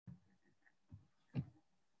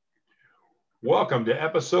Welcome to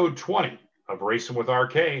episode 20 of Racing with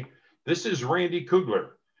RK. This is Randy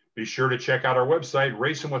Kugler. Be sure to check out our website,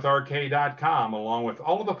 racingwithrk.com. Along with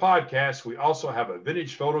all of the podcasts, we also have a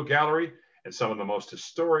vintage photo gallery and some of the most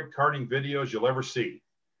historic karting videos you'll ever see.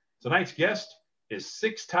 Tonight's guest is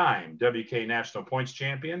 6-time WK National Points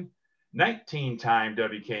Champion, 19-time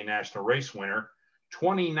WK National Race winner,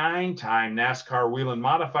 29-time NASCAR Whelen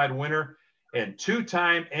Modified winner, and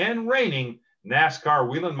 2-time and reigning NASCAR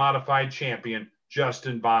Whelen Modified champion,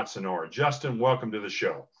 Justin Bonsignore. Justin, welcome to the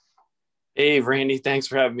show. Hey, Randy, thanks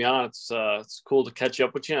for having me on. It's cool to catch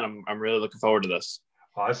up with you, and I'm really looking forward to this.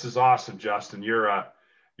 Oh, this is awesome, Justin. You were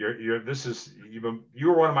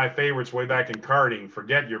one of my favorites way back in karting.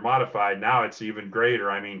 Forget your modified. Now it's even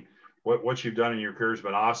greater. I mean, what you've done in your career has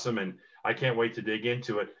been awesome, and I can't wait to dig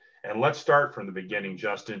into it. And let's start from the beginning,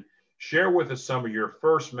 Justin. Share with us some of your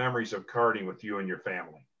first memories of karting with you and your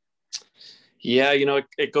family. Yeah,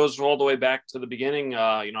 it goes all the way back to the beginning.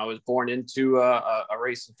 I was born into a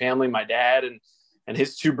racing family. My dad and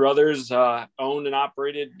his two brothers owned and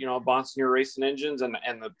operated, Bonsignore Racing Engines and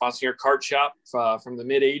the Bonsignore Kart Shop from the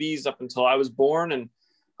mid 80s up until I was born,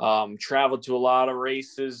 and traveled to a lot of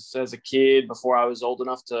races as a kid before I was old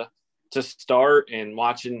enough to start, and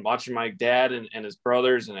watching my dad and his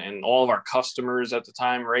brothers and all of our customers at the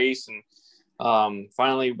time race, and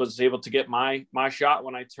finally was able to get my shot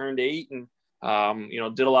when I turned 8, and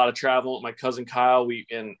did a lot of travel with my cousin Kyle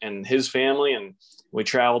and his family, and we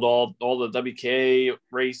traveled all the WK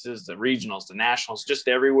races, the regionals, the nationals, just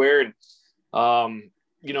everywhere. And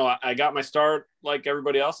I got my start like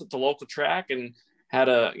everybody else at the local track, and had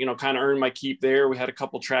to kind of earn my keep there. We had a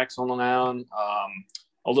couple tracks on Long Island,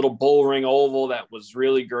 a little bull ring oval that was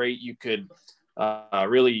really great. You could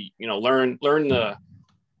really learn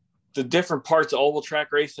the different parts of oval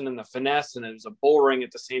track racing and the finesse, and it was a bull ring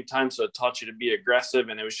at the same time, so it taught you to be aggressive,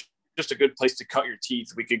 and it was just a good place to cut your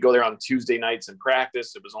teeth. We could go there on Tuesday nights and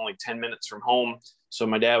practice. It was only 10 minutes from home, so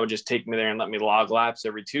my dad would just take me there and let me log laps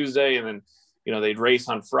every Tuesday, and then they'd race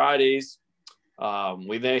on Fridays.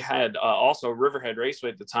 They had also Riverhead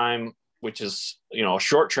Raceway at the time, which is a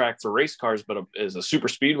short track for race cars, but is a super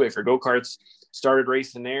speedway for go-karts. Started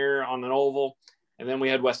racing there on an oval. And then we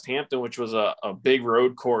had West Hampton, which was a big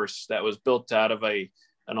road course that was built out of an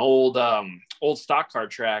old stock car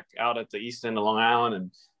track out at the east end of Long Island.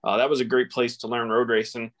 And that was a great place to learn road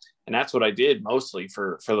racing. And that's what I did mostly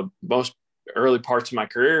for the most early parts of my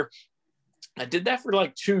career. I did that for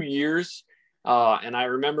like 2 years. And I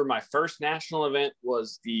remember my first national event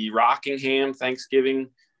was the Rockingham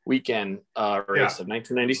Thanksgiving weekend race of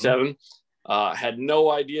 1997. Had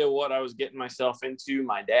no idea what I was getting myself into.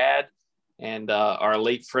 My dad and our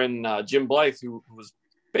late friend Jim Blythe, who was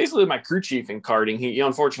basically my crew chief in karting. He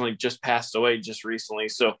unfortunately just passed away just recently.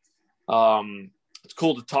 So it's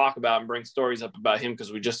cool to talk about and bring stories up about him,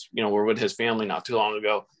 because we just, were with his family not too long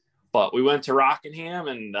ago. But we went to Rockingham,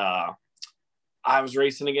 and I was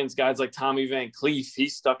racing against guys like Tommy Van Cleef. He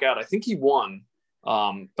stuck out. I think he won.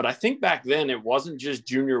 But I think back then it wasn't just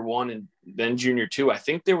junior 1 and then junior 2. I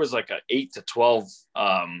think there was like a 8 to 12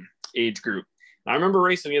 age group. And I remember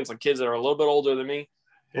racing against some kids that are a little bit older than me.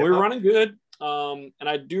 Yeah. We were running good. And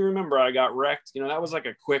I do remember I got wrecked. That was like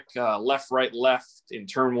a quick left, right, left in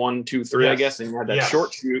turn 1, 2, 3, yes. I guess. And you had that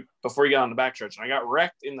short shoot before you got on the backstretch. And I got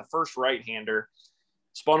wrecked in the first right-hander,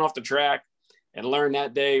 spun off the track, and learned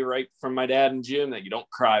that day right from my dad and Jim that you don't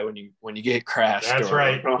cry when you get crashed. That's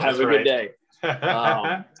right. Don't have a good day.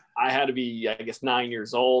 I had to be, I guess, 9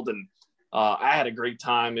 years old, and I had a great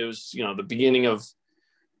time. It was, the beginning of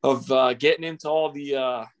getting into all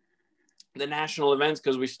the national events,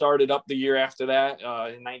 because we started up the year after that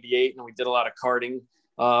in 98, and we did a lot of karting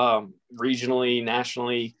regionally,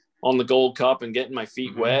 nationally on the Gold Cup, and getting my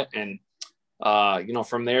feet wet. And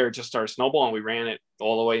from there it just started snowballing. We ran it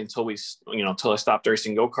all the way until I stopped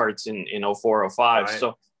racing go-karts in 04, 05. Right.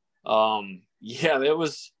 So there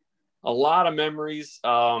was a lot of memories.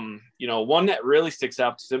 One that really sticks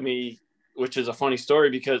out to me, which is a funny story,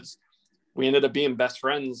 because we ended up being best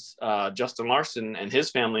friends, Justin Larson and his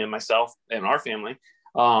family and myself and our family.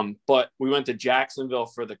 But we went to Jacksonville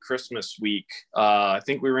for the Christmas week. I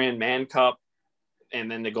think we ran Man Cup, and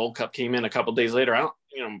then the Gold Cup came in a couple days later.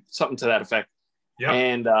 Something to that effect. Yeah.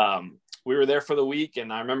 And we were there for the week,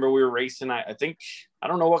 and I remember we were racing. I think, I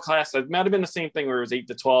don't know what class. It might have been the same thing where it was 8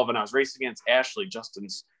 to 12, and I was racing against Ashley,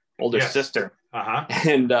 Justin's older sister.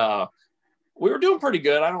 And we were doing pretty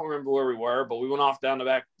good. I don't remember where we were, but we went off down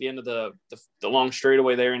the end of the long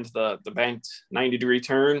straightaway there into the banked 90-degree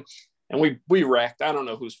turn, and we wrecked. I don't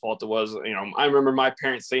know whose fault it was. I remember my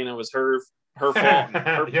parents saying it was her fault, and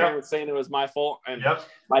her parents saying it was my fault. And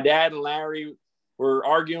my dad and Larry were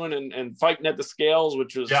arguing and fighting at the scales,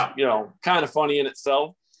 which was, you know, kind of funny in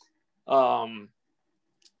itself.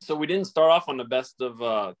 So we didn't start off on the best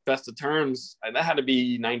of terms. That had to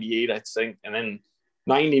be 98, I think. And then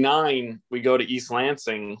 99, we go to East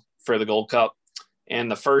Lansing for the Gold Cup. And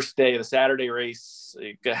the first day, the Saturday race,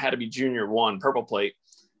 it had to be Junior 1, purple plate.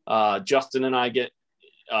 Justin and I get,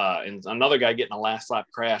 and another guy getting a last lap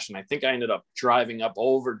crash. And I think I ended up driving up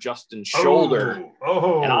over Justin's shoulder.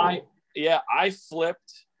 And I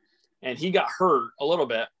flipped and he got hurt a little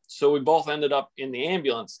bit. So we both ended up in the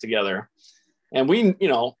ambulance together. And we, you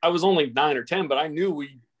know, I was only 9 or 10, but I knew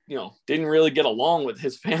we, you know, didn't really get along with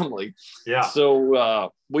his family. Yeah.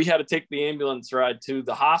 So we had to take the ambulance ride to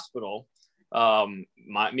the hospital.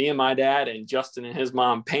 Me and my dad and Justin and his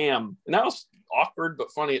mom, Pam. And that was awkward,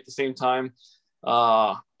 but funny at the same time.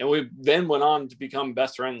 And we then went on to become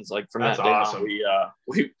best friends. Like from that day on,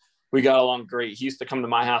 we got along great. He used to come to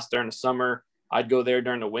my house during the summer. I'd go there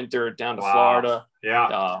during the winter down to Florida.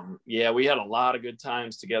 Yeah. We had a lot of good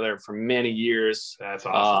times together for many years. That's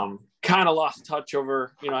awesome. Kind of lost touch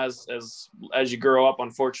over, you know, as you grow up,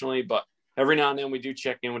 unfortunately, but every now and then we do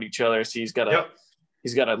check in with each other. So he's got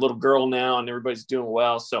a little girl now and everybody's doing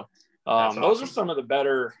well. So those are some of the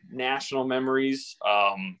better national memories.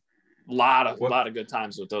 Lot of good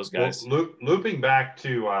times with those guys. Well, looping back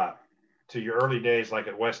to your early days, like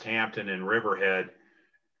at West Hampton and Riverhead,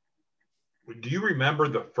 do you remember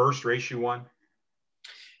the first race you won?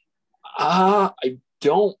 I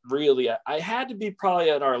don't really. I had to be probably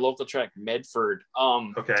at our local track, Medford.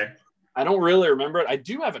 Okay. I don't really remember it. I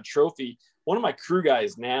do have a trophy. One of my crew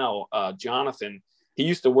guys now, Jonathan, he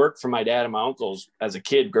used to work for my dad and my uncles as a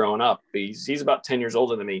kid growing up. He's about 10 years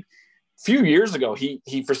older than me. A few years ago, he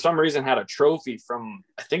for some reason had a trophy from,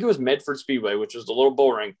 I think it was Medford Speedway, which was the little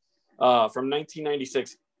bull ring, from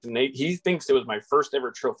 1996. And he thinks it was my first ever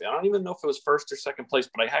trophy. I don't even know if it was first or second place,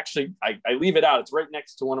 but I leave it out. It's right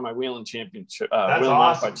next to one of my Whelen Championship,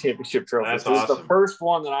 awesome. Championship trophies. That's This is the first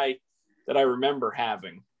one that I remember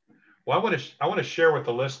having. Well, I want to share with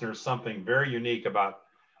the listeners something very unique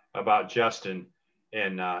about Justin,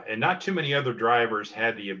 and not too many other drivers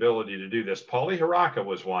had the ability to do this. Paulie Haraka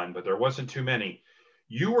was one, but there wasn't too many.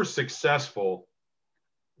 You were successful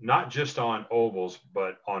not just on ovals,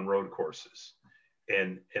 but on road courses.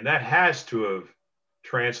 And that has to have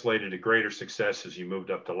translated to greater success as you moved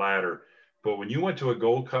up the ladder. But when you went to a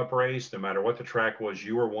Gold Cup race, no matter what the track was,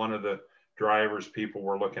 you were one of the drivers people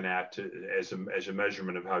were looking at as a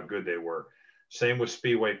measurement of how good they were. Same with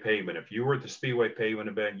Speedway pavement. If you were at the Speedway pavement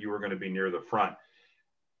event, you were going to be near the front.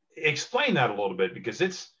 Explain that a little bit, because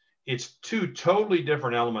it's two totally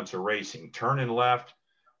different elements of racing. Turning left,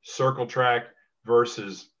 circle track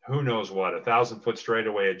versus who knows what, 1,000-foot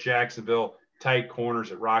straightaway at Jacksonville, tight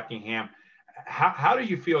corners at Rockingham. How do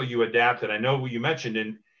you feel you adapted? I know you mentioned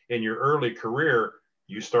in your early career,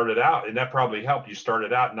 you started out, and that probably helped. You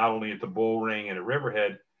started out not only at the Bull Ring and at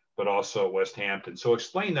Riverhead, but also at West Hampton. So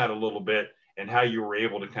explain that a little bit and how you were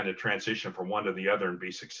able to kind of transition from one to the other and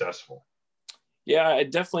be successful. Yeah, I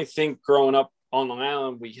definitely think growing up on Long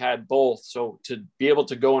Island, we had both. So to be able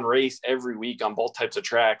to go and race every week on both types of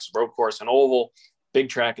tracks, road course and oval, big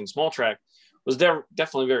track and small track, was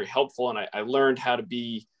definitely very helpful. And I learned how to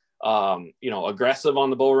be, aggressive on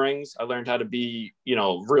the bull rings. I learned how to be,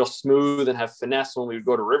 real smooth and have finesse when we would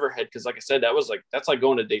go to Riverhead. Cause like I said, that's like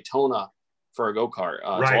going to Daytona for a go-kart.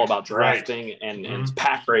 It's all about drafting and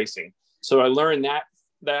pack racing. So I learned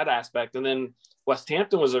that aspect. And then West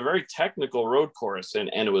Hampton was a very technical road course,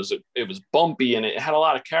 and it was bumpy and it had a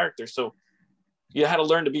lot of character. So you had to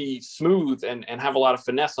learn to be smooth and have a lot of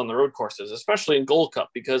finesse on the road courses, especially in Gold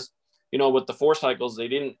Cup, because, with the 4 cycles, they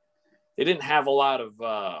didn't have a lot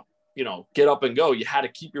of, get up and go. You had to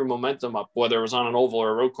keep your momentum up, whether it was on an oval or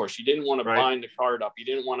a road course. You didn't want to bind the cart up. You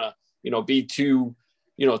didn't want to, be too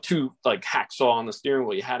like hacksaw on the steering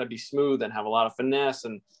wheel. You had to be smooth and have a lot of finesse.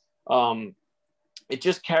 And it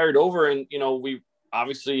just carried over. And, we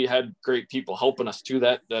obviously had great people helping us too.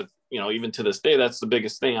 That, even to this day, that's the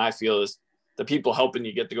biggest thing I feel is the people helping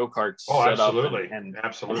you get the go-karts set up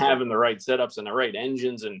and having the right setups and the right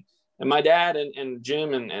engines. And my dad and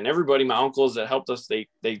Jim and everybody, my uncles that helped us, they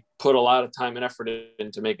put a lot of time and effort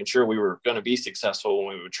into making sure we were going to be successful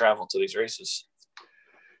when we would travel to these races.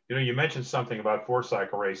 You mentioned something about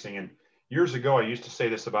 4-cycle racing, and years ago, I used to say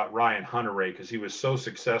this about Ryan Hunter-Reay because he was so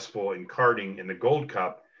successful in karting in the Gold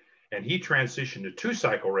Cup, and he transitioned to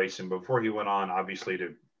 2-cycle racing before he went on, obviously,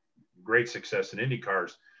 to great success in Indy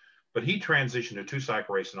cars. But he transitioned to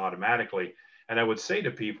 2-cycle racing automatically. And I would say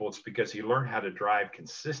to people, it's because he learned how to drive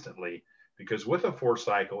consistently, because with a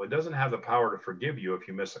 4-cycle, it doesn't have the power to forgive you if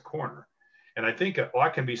you miss a corner. And I think a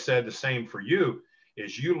lot can be said the same for you.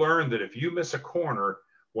 is you learn that if you miss a corner,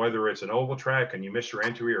 whether it's an oval track and you miss your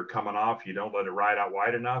entry or coming off, you don't let it ride out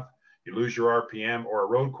wide enough, you lose your RPM, or a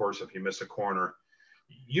road course if you miss a corner,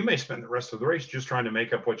 you may spend the rest of the race just trying to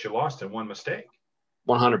make up what you lost in one mistake.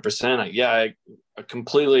 100%. Yeah, I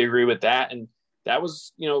completely agree with that. And that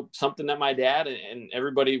was, something that my dad and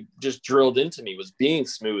everybody just drilled into me, was being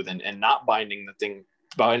smooth and not binding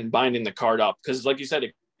the cart up. Because like you said,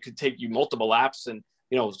 it could take you multiple laps. And,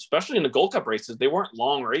 especially in the Gold Cup races, they weren't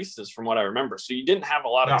long races from what I remember. So you didn't have a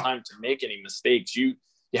lot of time to make any mistakes. You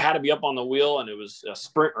had to be up on the wheel, and it was a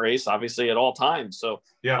sprint race, obviously, at all times. So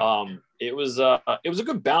it was a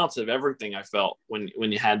good balance of everything, I felt,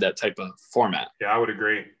 when you had that type of format. Yeah, I would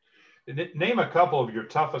agree. Name a couple of your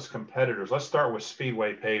toughest competitors. Let's start with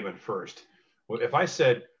Speedway pavement first. Well, if I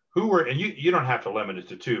said who were, and you don't have to limit it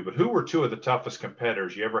to two, but who were two of the toughest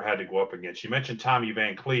competitors you ever had to go up against? You mentioned Tommy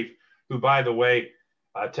Van Cleef, who, by the way,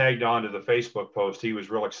 tagged on to the Facebook post. He was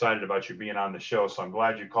real excited about you being on the show. So I'm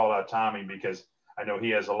glad you called out Tommy, because I know he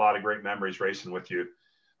has a lot of great memories racing with you.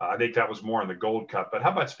 I think that was more in the Gold Cup. But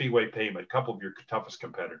how about Speedway pavement? A couple of your toughest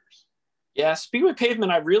competitors. Yeah, Speedway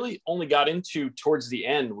pavement, I really only got into towards the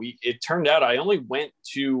end. It turned out I only went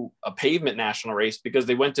to a pavement national race because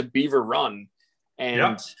they went to Beaver Run,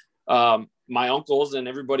 and my uncles and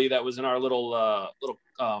everybody that was in our little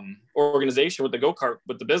organization with the go-kart,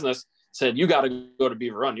 with the business, said, you got to go to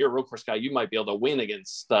Beaver Run. You're a road course guy. You might be able to win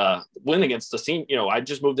against the senior. I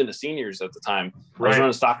just moved into seniors at the time. I was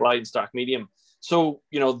running stock light and stock medium. So,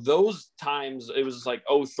 those times, it was like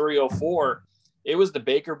 03, 04. It was the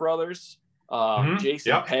Baker brothers,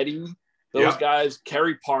 Jason Petty, those guys,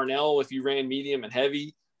 Kerry Parnell, if you ran medium and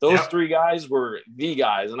heavy. Those three guys were the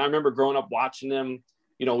guys. And I remember growing up watching them.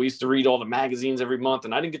 We used to read all the magazines every month,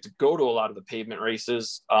 and I didn't get to go to a lot of the pavement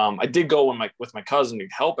races. I did go with my cousin to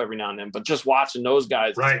help every now and then, but just watching those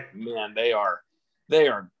guys, man, they are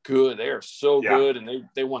good. They are so good, and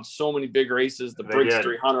they won so many big races, the Briggs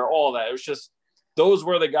 300, all that. It was just, those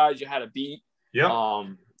were the guys you had to beat.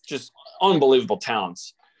 Just unbelievable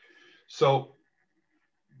talents. So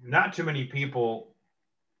not too many people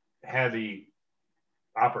had the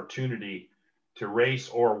opportunity to race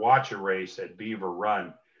or watch a race at Beaver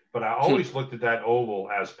Run, but I always looked at that oval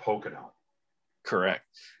as Pocono. Correct.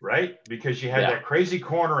 Right? Because you had that crazy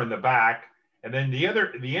corner in the back, and then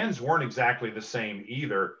the ends weren't exactly the same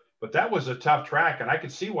either, but that was a tough track, and I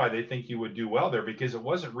could see why they think you would do well there, because it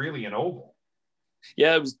wasn't really an oval.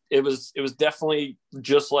 Yeah, it was definitely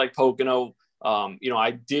just like Pocono.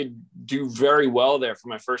 I did do very well there for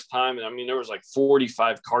my first time. And I mean, there was like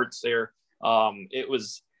 45 carts there. It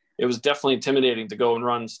was definitely intimidating to go and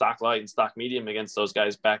run stock light and stock medium against those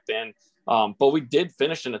guys back then. But we did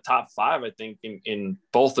finish in the top 5, I think, in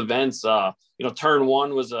both events. Turn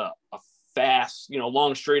 1 was a fast,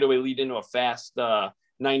 long straightaway lead into a fast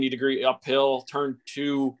 90-degree uphill. Turn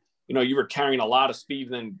 2, you were carrying a lot of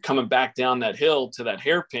speed, and then coming back down that hill to that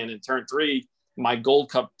hairpin in turn 3. My Gold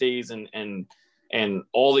Cup days and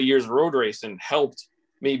all the years of road racing helped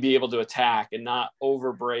me be able to attack and not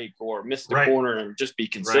overbreak or miss the corner, and just be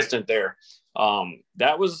consistent there.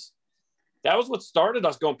 That was what started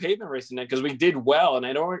us going pavement racing then, because we did well. And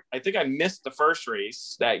I think I missed the first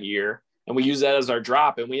race that year, and we used that as our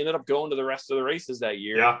drop, and we ended up going to the rest of the races that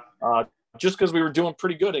year. Just because we were doing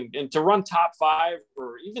pretty good, and to run top 5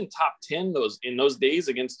 or even top 10 in those days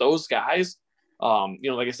against those guys,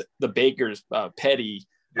 like I said, the Bakers, Petty,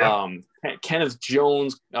 Kenneth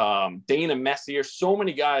Jones, Dana Messier, so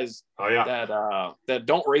many guys that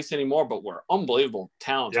don't race anymore, but were unbelievable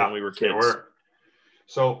talents when we were kids. They were.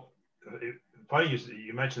 So funny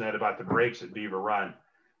you mentioned that about the breaks at Beaver Run.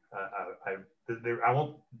 I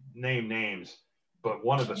won't name names, but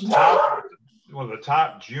one of the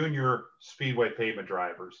top junior Speedway pavement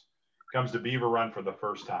drivers comes to Beaver Run for the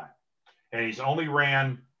first time, and he's only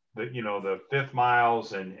ran the 5th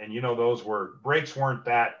miles, and those breaks weren't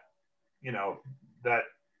that that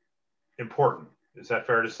important. Is that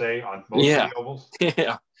fair to say on most of the ovals?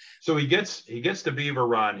 Yeah. So he gets to Beaver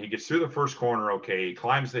Run. He gets through the first corner. Okay. He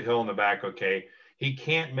climbs the hill in the back. Okay. He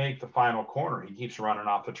can't make the final corner. He keeps running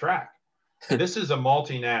off the track. This is a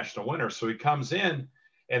multinational winner. So he comes in,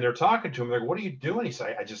 and they're talking to him. They're like, what are you doing? He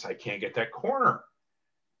said, I can't get that corner.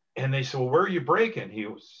 And they said, well, where are you braking? He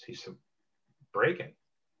said, braking.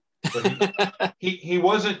 But he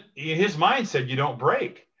wasn't, his mind said, you don't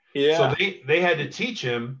brake. Yeah. So they had to teach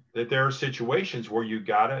him that there are situations where you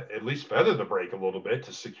gotta at least feather the brake a little bit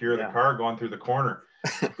to secure the car going through the corner.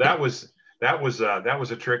 That was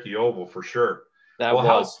a tricky oval for sure.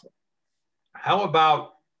 How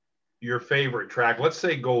about your favorite track? Let's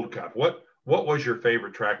say Gold Cup. What was your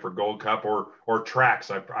favorite track for Gold Cup, or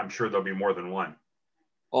tracks? I'm sure there'll be more than one.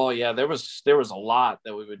 Oh yeah, there was a lot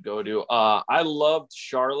that we would go to. I loved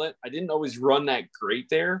Charlotte. I didn't always run that great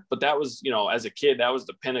there, but that was, as a kid, that was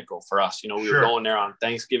the pinnacle for us. We were Sure. going there on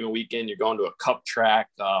Thanksgiving weekend. You're going to a cup track,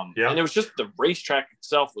 and it was just the racetrack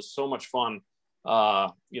itself was so much fun.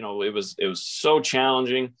 It was so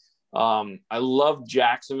challenging. I loved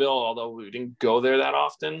Jacksonville, although we didn't go there that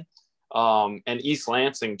often. And East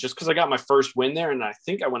Lansing, just because I got my first win there, and I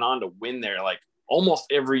think I went on to win there like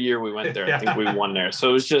almost every year we went there. I think we won there. So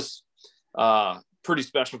it was just pretty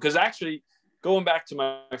special, because actually going back to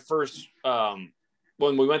my first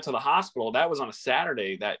when we went to the hospital, that was on a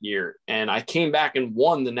Saturday that year, and I came back and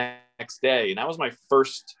won the next day, and that was my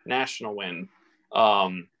first national win.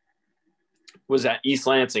 Was at East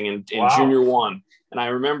Lansing in Junior 1. And I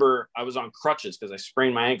remember I was on crutches because I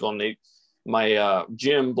sprained my ankle, and my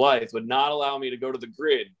Jim Blythe would not allow me to go to the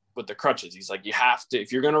grid with the crutches. He's like, you have to,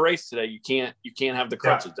 if you're going to race today, you can't have the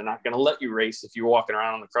crutches. Yeah. They're not going to let you race if you're walking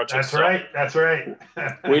around on the crutches. That's right.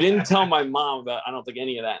 We didn't tell my mom about, I don't think,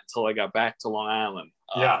 any of that until I got back to Long Island.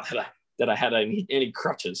 That I had any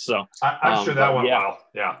crutches. So I'm sure that went well.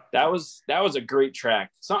 Yeah. That was a great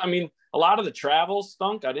track. So, a lot of the travel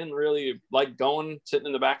stunk. I didn't really like sitting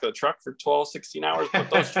in the back of the truck for 12, 16 hours, but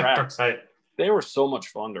those tracks, right. They were so much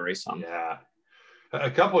fun to race on. Yeah.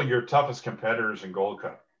 A couple of your toughest competitors in Gold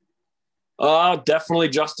Cup. Definitely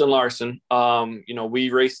Justin Larson. We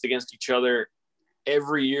raced against each other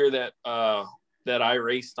every year that I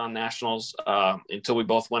raced on nationals until we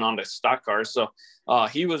both went on to stock cars. So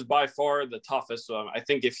he was by far the toughest. So I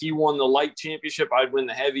think if he won the light championship, I'd win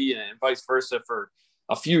the heavy, and vice versa for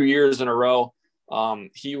a few years in a row.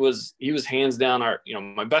 He was hands down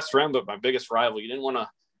my best friend, but my biggest rival. You didn't want to,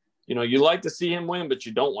 you like to see him win, but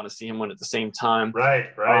you don't want to see him win at the same time. Right.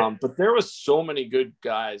 But there was so many good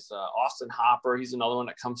guys. Austin Hopper, he's another one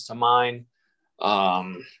that comes to mind.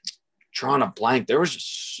 Drawing a blank. There was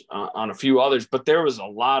just on a few others, but there was a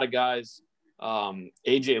lot of guys.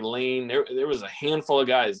 AJ Lane. There was a handful of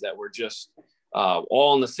guys that were just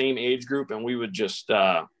all in the same age group, and we would just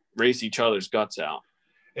race each other's guts out.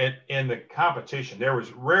 In the competition,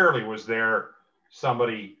 rarely was there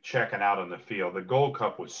somebody checking out on the field. The Gold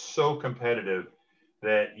Cup was so competitive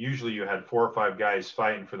that usually you had 4 or 5 guys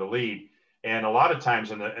fighting for the lead, and a lot of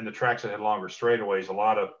times in the tracks that had longer straightaways, a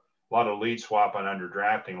lot of lead swap on under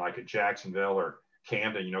drafting, like at Jacksonville or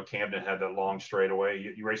Camden. Camden had that long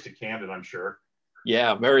straightaway. You raced at Camden, I'm sure.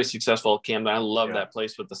 Yeah, very successful at Camden. I love that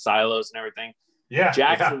place with the silos and everything. Yeah.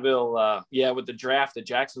 Jacksonville, with the draft at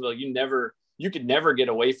Jacksonville, you could never get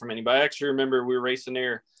away from anybody. I actually remember we were racing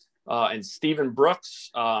there, and Stephen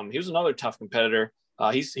Brooks, he was another tough competitor.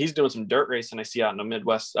 He's doing some dirt racing I see out in the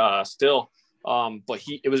Midwest still. But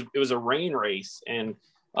it was a rain race, and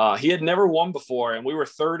he had never won before, and we were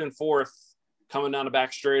 3rd and 4th coming down the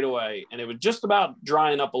back straightaway, and it was just about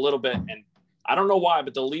drying up a little bit, and I don't know why,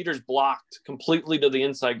 but the leaders blocked completely to the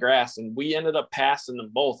inside grass, and we ended up passing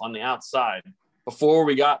them both on the outside before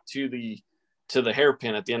we got to the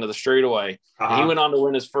hairpin at the end of the straightaway. And he went on to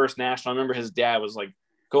win his first national. I remember his dad was like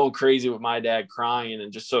going crazy with my dad, crying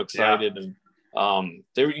and just so excited. Yeah. And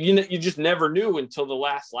you just never knew until the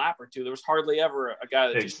last lap or two. There was hardly ever a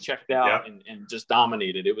guy that just checked out and just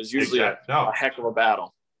dominated. It was usually a heck of a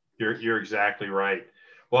battle. You're exactly right.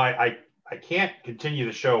 Well, I can't continue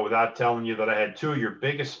the show without telling you that I had 2 of your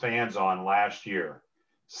biggest fans on last year,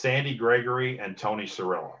 Sandy Gregory and Tony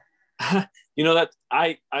Cirillo. That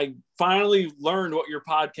I finally learned what your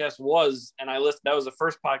podcast was, and that was the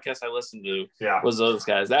first podcast I listened to. Yeah. Was those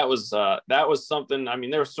guys. That was something.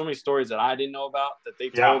 There were so many stories that I didn't know about that they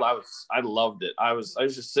told. I loved it. I was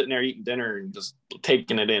just sitting there eating dinner and just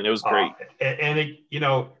taking it in. It was great.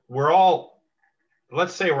 We're all,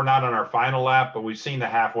 let's say we're not on our final lap, but we've seen the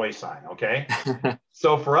halfway sign. Okay.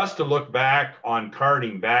 So for us to look back on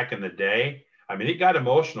karting back in the day, it got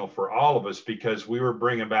emotional for all of us because we were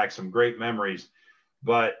bringing back some great memories.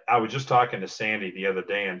 But I was just talking to Sandy the other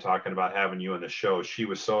day and talking about having you on the show. She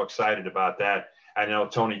was so excited about that. I know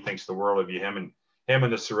Tony thinks the world of you. Him and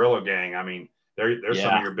the Cirillo gang. They're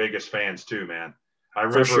some of your biggest fans too, man. I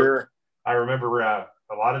remember. For sure. I remember a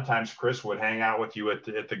lot of times Chris would hang out with you at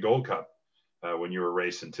the Gold Cup when you were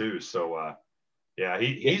racing too. So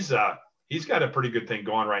he's got a pretty good thing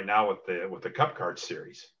going right now with the Cup Kart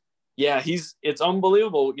series. Yeah, it's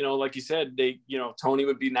unbelievable. Like you said, Tony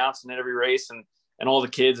would be announcing at every race, and all the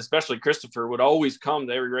kids, especially Christopher, would always come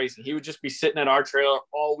to every race, and he would just be sitting at our trailer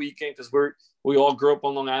all weekend because we all grew up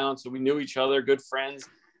on Long Island, so we knew each other, good friends,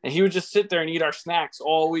 and he would just sit there and eat our snacks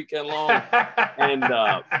all weekend long. And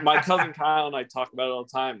my cousin Kyle and I talk about it all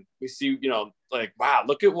the time. We see, wow,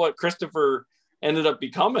 look at what Christopher ended up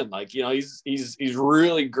becoming. Like, you know, he's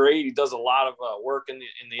really great. He does a lot of work in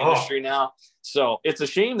the industry now. So it's a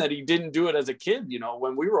shame that he didn't do it as a kid. You know,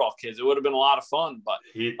 when we were all kids, it would have been a lot of fun. But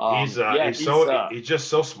he's just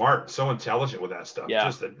so smart, so intelligent with that stuff. Yeah,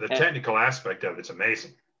 just the technical aspect of it's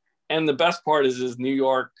amazing. And the best part is his New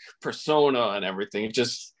York persona and everything. It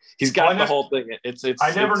just he's got the whole thing.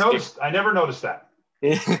 I never noticed that.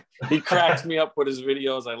 He cracks me up with his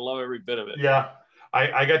videos. I love every bit of it. Yeah.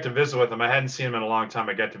 I got to visit with him. I hadn't seen him in a long time.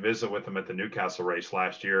 I got to visit with him at the Newcastle race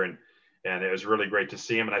last year, and it was really great to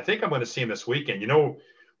see him. And I think I'm going to see him this weekend. You know,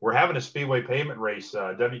 we're having a Speedway pavement race.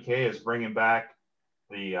 WK is bringing back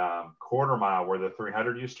the quarter mile where the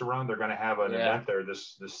 300 used to run. They're going to have an event there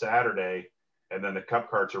this Saturday, and then the Cup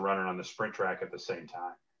carts are running on the sprint track at the same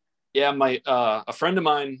time. Yeah, my a friend of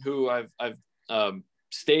mine who I've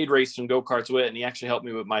stayed racing go-karts with, and he actually helped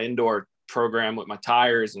me with my indoor program with my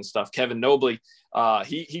tires and stuff. Kevin Nobley,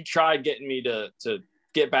 he tried getting me to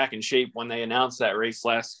get back in shape when they announced that race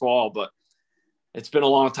last fall, but it's been a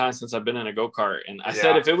long time since I've been in a go-kart. And I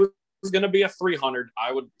said if it was going to be a 300,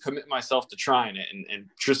 I would commit myself to trying it and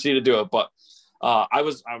proceed to do it. But I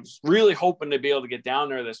was really hoping to be able to get down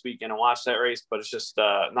there this weekend and watch that race, but it's just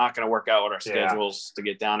not going to work out with our schedules to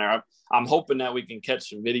get down there. I'm hoping that we can catch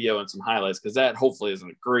some video and some highlights, because that hopefully is a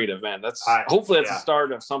great event. Hopefully that's the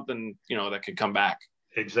start of something, you know, that could come back.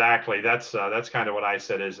 Exactly. That's kind of what I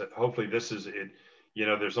said, is that hopefully this is it. You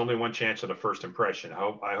know, there's only one chance at a first impression.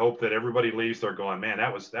 I hope that everybody leaves there going, man,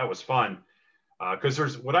 that was fun. Because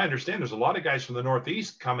there's what I understand, there's a lot of guys from the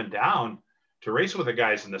Northeast coming down to race with the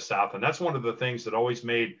guys in the South. And that's one of the things that always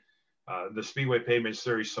made the Speedway Pavement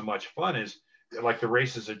Series so much fun, is like the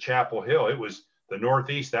races at Chapel Hill. It was the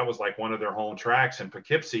Northeast. That was like one of their home tracks, in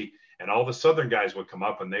Poughkeepsie, and all the Southern guys would come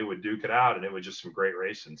up and they would duke it out, and it was just some great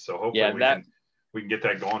racing. So hopefully we can get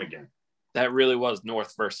that going again. That really was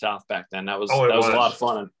North versus South back then. That was a lot of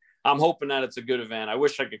fun. And I'm hoping that it's a good event. I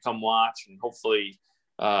wish I could come watch, and hopefully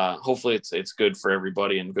it's good for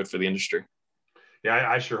everybody and good for the industry. Yeah,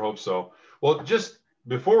 I sure hope so. Well, just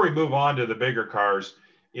before we move on to the bigger cars,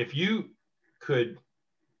 if you could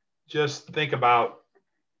just think about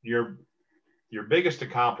your biggest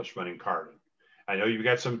accomplishment in karting. I know you've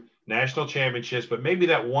got some national championships, but maybe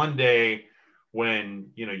that one day when,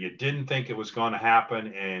 you know, you didn't think it was going to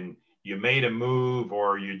happen and you made a move,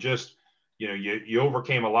 or you just, you know, you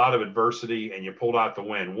overcame a lot of adversity and you pulled out the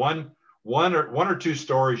win. One or two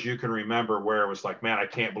stories you can remember where it was like, man, I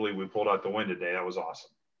can't believe we pulled out the win today. That was awesome.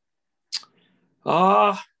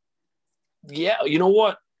 Yeah, you know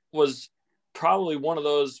what was probably one of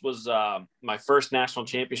those was my first national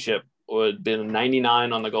championship would have been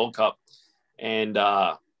 99 on the Gold Cup. And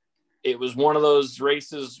it was one of those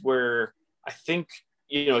races where I think,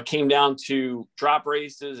 you know, it came down to drop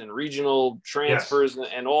races and regional transfers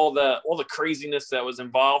and all the craziness that was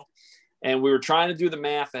involved. And we were trying to do the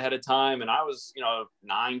math ahead of time. And I was, you know,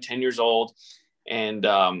 9-10 years old, and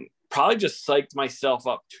probably just psyched myself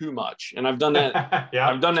up too much. And I've done that.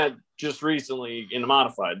 I've done that just recently in the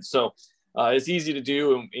modified. So it's easy to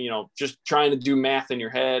do, and, you know, just trying to do math in your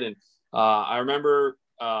head. And I remember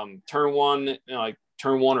turn one, you know, like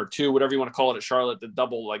turn 1 or 2, whatever you want to call it at Charlotte, the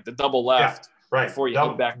double left, right, before you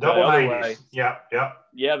head back double the other 90s. way.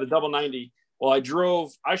 Yeah, the double 90. Well, I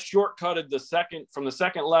shortcutted from the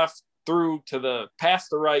second left through to past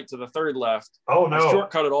the right to the third left. Oh no! I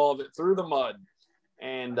shortcutted all of it through the mud,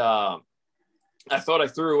 and I thought I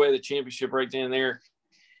threw away the championship right then and there.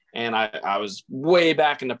 And I was way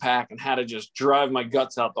back in the pack and had to just drive my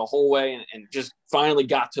guts out the whole way, and just finally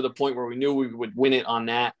got to the point where we knew we would win it on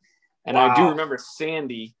that. And I do remember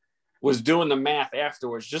Sandy was doing the math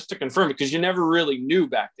afterwards just to confirm it, because you never really knew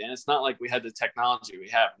back then. It's not like we had the technology we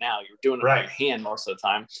have now. You were doing it by hand most of the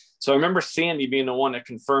time. So I remember Sandy being the one that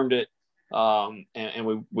confirmed it,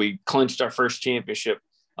 and we clinched our first championship.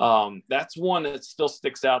 That's one that still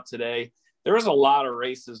sticks out today. There was a lot of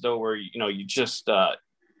races, though, where, you know, you just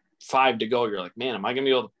 5 to go, you're like, man, am I going to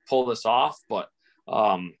be able to pull this off? But,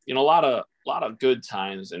 you know, a lot of good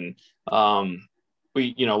times. And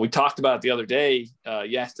we talked about it the other day.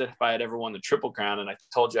 You asked if I had ever won the Triple Crown, and I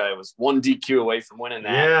told you I was 1 DQ away from winning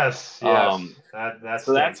that. Yes.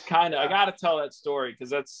 That's kind of, I got to tell that story,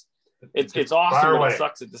 because it's awesome, but it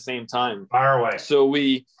sucks at the same time. Fire away. So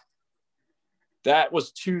that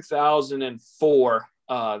was 2004.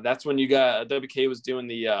 That's when WK was doing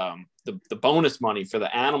the bonus money for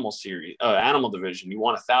the animal series, animal division. You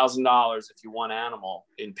won $1,000 if you won animal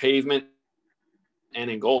in pavement and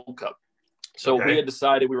in Gold Cup. So we had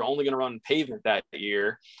decided we were only going to run pavement that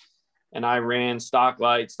year, and I ran stock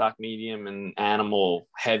light, stock medium, and animal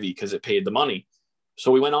heavy because it paid the money.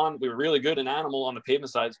 So we went on. We were really good in animal on the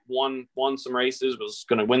pavement sides. Won some races. Was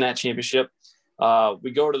going to win that championship.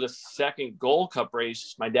 We go to the second Gold Cup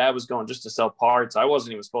race. My dad was going just to sell parts. I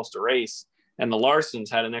wasn't even supposed to race. And the Larsons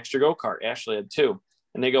had an extra go-kart. Ashley had two.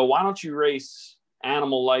 And they go, why don't you race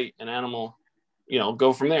animal light and animal,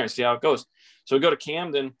 go from there and see how it goes. So we go to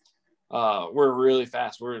Camden. We're really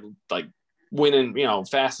fast. We're like winning,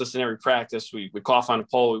 fastest in every practice. We cough on the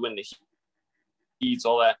pole. We win the heats,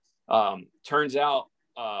 all that. Turns out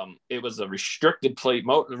it was a restricted plate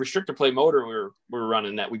motor. The restricted plate motor we were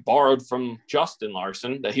running that we borrowed from Justin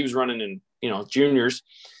Larson that he was running in juniors.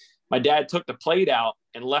 My dad took the plate out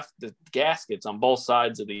and left the gaskets on both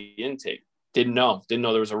sides of the intake. Didn't know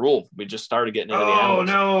there was a rule. We just started getting into the animals.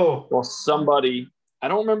 Oh no! Well, somebody, I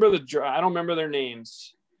don't remember their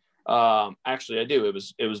names. Actually, I do. It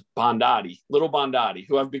was Bondotti, little Bondotti,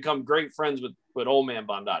 who I've become great friends with old man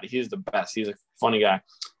Bondotti. He's the best. He's a funny guy.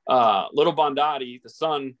 Little Bondotti, the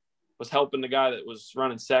son, was helping the guy that was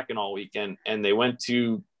running second all weekend, and they went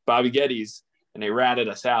to Bobby Geddes and they ratted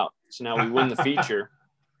us out. So now we win the feature,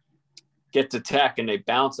 get to Tech, and they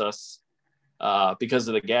bounce us because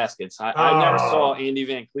of the gaskets. I never saw Andy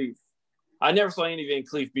Van Cleef. I never saw Andy Van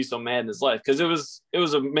Cleef be so mad in his life because it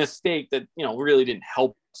was a mistake that really didn't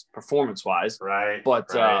help us performance-wise. Right.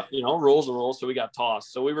 But rules are rules, so we got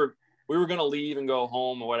tossed. So we were gonna leave and go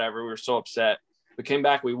home or whatever. We were so upset. We came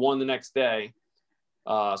back. We won the next day.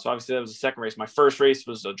 So obviously that was the second race. My first race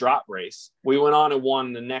was a drop race. We went on and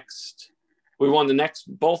won the next. We won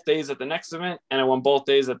both days at the next event, and I won both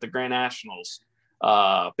days at the Grand Nationals.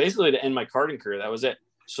 Basically to end my karting career. That was it.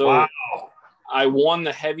 So wow. I won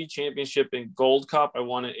the heavy championship in Gold Cup. I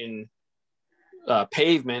won it in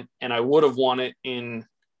pavement, and I would have won it in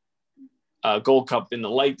Gold Cup in the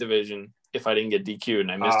light division if I didn't get DQ'd,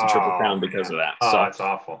 and I missed the Triple Crown because of that. Oh, so that's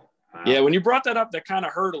awful. Wow. Yeah, when you brought that up, that kind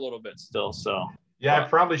of hurt a little bit still. So yeah, I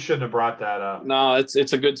probably shouldn't have brought that up. No, it's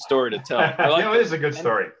a good story to tell. It is a good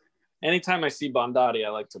story. Anytime I see Bondotti, I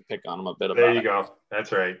like to pick on him a bit about it. There you go.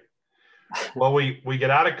 That's right. Well, we get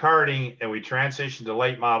out of karting and we transition to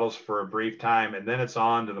late models for a brief time, and then it's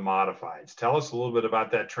on to the modifieds. Tell us a little bit about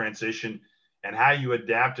that transition and how you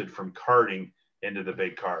adapted from karting into the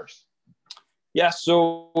big cars. Yeah,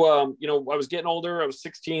 so, I was getting older. I was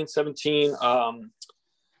 16, 17.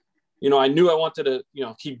 I knew I wanted to,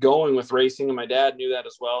 keep going with racing, and my dad knew that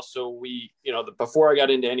as well. So before I got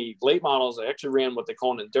into any late models, I actually ran what they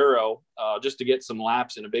call an enduro just to get some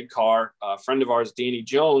laps in a big car. A friend of ours, Danny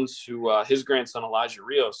Jones, who his grandson, Elijah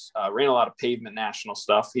Rios, ran a lot of pavement national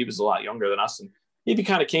stuff. He was a lot younger than us, and he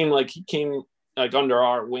came under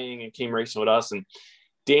our wing and came racing with us. And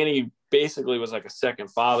Danny basically was like a second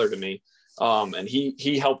father to me. And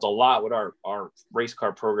he helped a lot with our race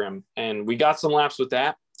car program, and we got some laps with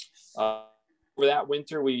that. Over that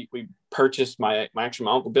winter, we purchased my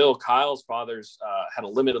Uncle Bill, Kyle's father's, had a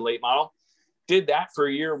limited late model. Did that for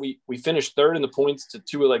a year. We finished third in the points to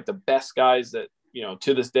two of like the best guys that,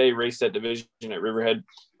 to this day race that division at Riverhead.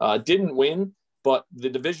 Didn't win, but the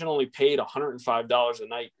division only paid $105 a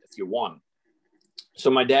night if you won. So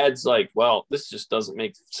my dad's like, well, this just doesn't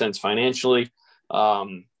make sense financially.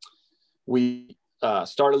 We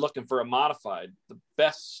started looking for a modified.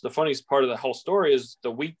 The funniest part of the whole story is the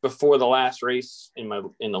week before the last race in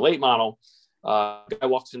the late model, a guy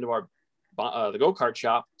walks into the go-kart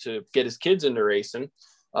shop to get his kids into racing,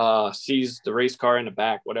 sees the race car in the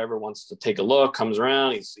back, whatever, wants to take a look, comes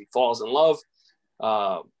around, he falls in love.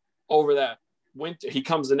 Over that winter, he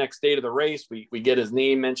comes the next day to the race. We get his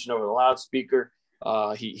name mentioned over the loudspeaker.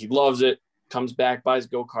 He loves it, comes back, buys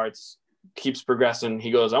go-karts, keeps progressing.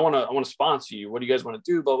 He goes, I want to sponsor you. What do you guys want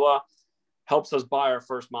to do? Blah, blah. Helps us buy our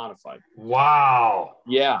first modified. Wow.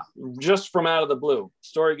 Yeah. Just from out of the blue.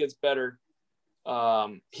 Story gets better.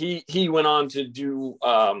 He went on to do,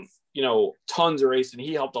 tons of racing.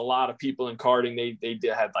 He helped a lot of people in karting. They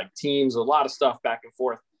had like teams, a lot of stuff back and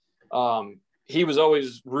forth. He was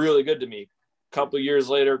always really good to me. A couple of years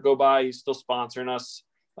later, go by, he's still sponsoring us.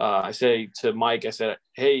 I say to Mike, I said,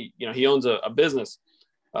 hey, he owns a business.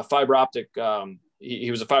 A fiber optic, he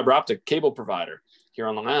was a fiber optic cable provider here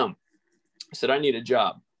on Long Island. I said, I need a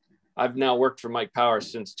job. I've now worked for Mike Power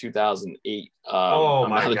since 2008. I'm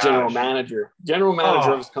now the general manager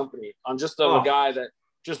of his company. I'm just a guy that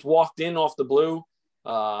just walked in off the blue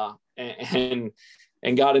and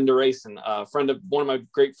got into racing. A friend of one of my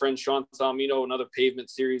great friends, Sean Salmino, another pavement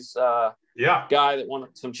series guy that won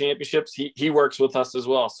some championships. He works with us as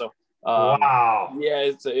well. So wow.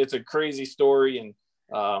 Yeah, it's a crazy story. And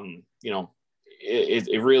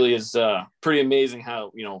it really is pretty amazing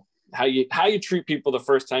how you treat people the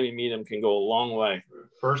first time you meet them can go a long way.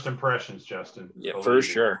 First impressions, Justin. Yeah, for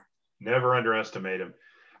sure. Never underestimate them.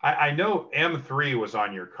 I know M3 was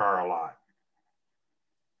on your car a lot,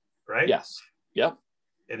 right? Yes. Yep.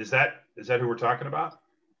 And is that who we're talking about?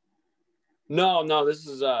 No, this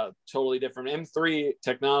is totally different. M3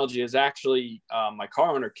 Technology is actually my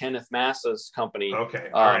car owner Kenneth Massa's company. Okay,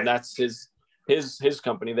 all right. That's his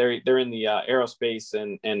company. They're in the aerospace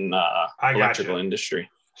and electrical industry.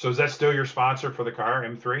 So is that still your sponsor for the car,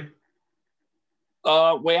 M3?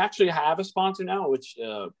 We actually have a sponsor now, which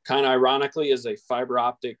kind of ironically is a fiber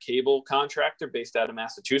optic cable contractor based out of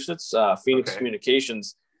Massachusetts, Phoenix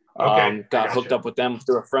Communications. Got hooked up with them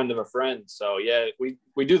through a friend of a friend. So yeah,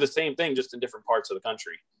 we do the same thing, just in different parts of the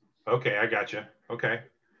country. Okay, I got you. Okay,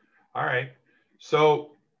 all right.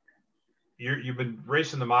 So you've been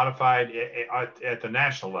racing the modified at the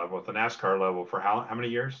national level, at the NASCAR level, for how many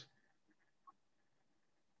years?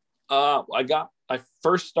 I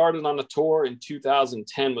first started on the tour in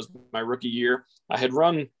 2010 was my rookie year. I had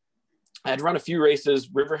run a few races.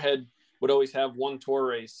 Riverhead would always have one tour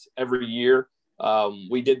race every year.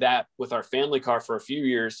 We did that with our family car for a few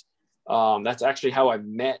years. That's actually how I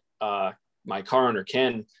met my car owner,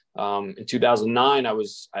 Ken. In 2009,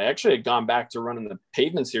 I actually had gone back to running the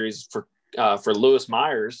pavement series for Lewis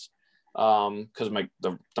Myers because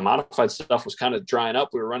the modified stuff was kind of drying up.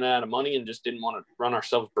 We were running out of money and just didn't want to run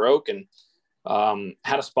ourselves broke, and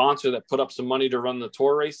had a sponsor that put up some money to run the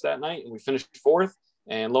tour race that night, and we finished fourth.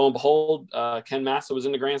 And lo and behold, Ken Massa was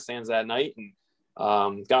in the grandstands that night,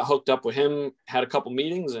 and got hooked up with him, had a couple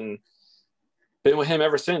meetings, and been with him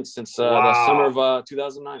ever since the summer of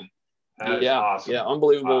 2009. That is awesome. Yeah,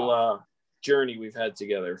 unbelievable journey we've had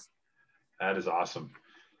together. That is awesome.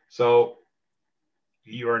 So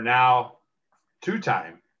you are now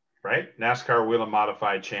two-time, right, NASCAR Whelen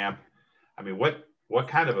Modified champ. I mean, what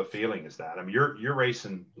kind of a feeling is that? I mean, you're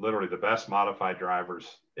racing literally the best modified drivers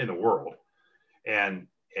in the world, and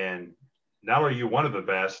not only are you one of the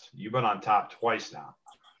best, you've been on top twice now.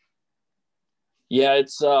 Yeah,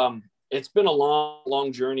 it's been a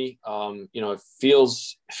long journey. It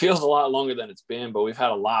feels a lot longer than it's been, but we've had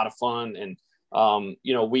a lot of fun, and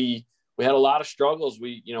we had a lot of struggles.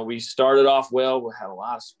 We started off well. We had a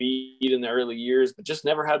lot of speed in the early years, but just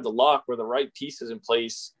never had the luck or the right pieces in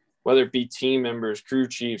place, whether it be team members, crew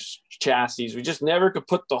chiefs, chassis. We just never could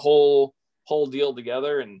put the whole deal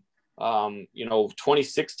together. And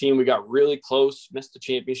 2016, we got really close, missed the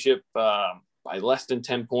championship by less than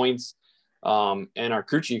 10 points. And our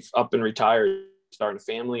crew chief up and retired, starting a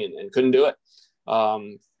family, and couldn't do it.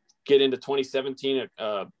 Get into 2017,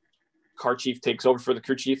 car chief takes over for the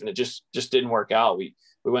crew chief, and it just didn't work out. We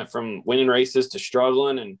went from winning races to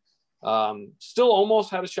struggling, and still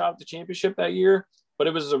almost had a shot at the championship that year, but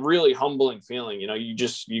it was a really humbling feeling.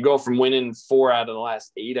 You go from winning 4 out of the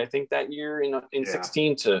last 8, I think, that year in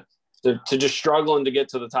 16 to just struggling to get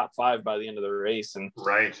to the top 5 by the end of the race. And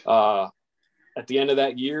right. At the end of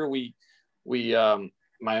that year, we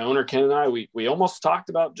my owner Ken and I, we almost talked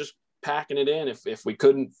about just packing it in if we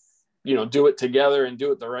couldn't do it together and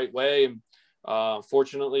do it the right way. And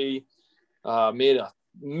fortunately made a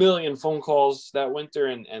million phone calls that winter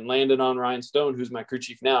and landed on Ryan Stone, who's my crew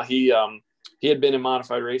chief now. He had been in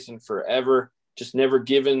modified racing forever, just never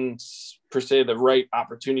given per se the right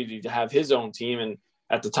opportunity to have his own team, and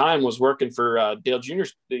at the time was working for Dale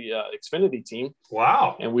Jr.'s the Xfinity team.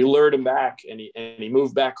 Wow. And we lured him back, and he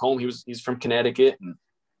moved back home. He's from Connecticut, and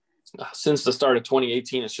since the start of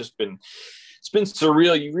 2018, it's been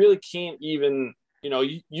surreal. You really can't even,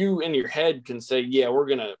 you in your head can say, yeah,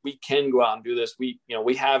 we can go out and do this. We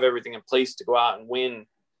have everything in place to go out and win.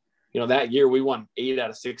 That year we won 8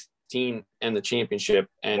 out of 16 and the championship.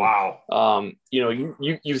 And wow.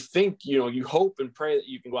 You think, you hope and pray that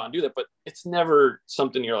you can go out and do that, but it's never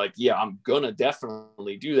something you're like, yeah, I'm gonna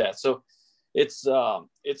definitely do that. So it's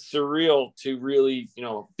surreal to really,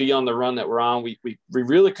 be on the run that we're on. We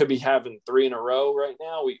really could be having 3 in a row right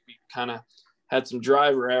now. We kind of had some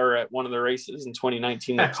driver error at one of the races in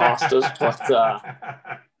 2019 that cost us,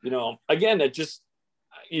 but again,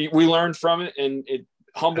 we learned from it, and it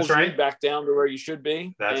humbles you back down to where you should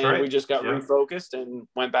be. That's right. We just got refocused and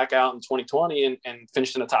went back out in 2020 and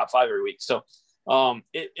finished in the top 5 every week. So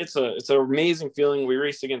it's an amazing feeling. We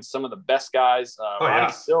race against some of the best guys.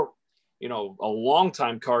 Ronnie Silk, a long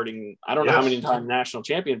time karting. I don't know how many time national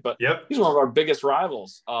champion, but he's one of our biggest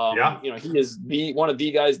rivals. He is one of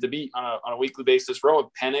the guys to beat on a weekly basis. Rowan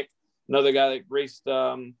Pennick, another guy that raced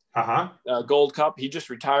Gold Cup. He just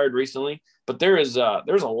retired recently, but there's a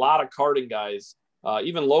lot of karting guys,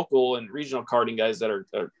 even local and regional karting guys that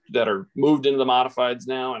are moved into the modifieds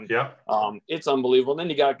now. And it's unbelievable. And then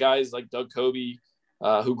you got guys like Doug Kobe,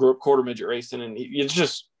 who grew up quarter midget racing, and it's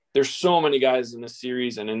just there's so many guys in this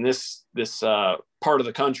series and in this part of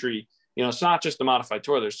the country. You know, it's not just the modified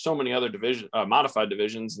tour. There's so many other modified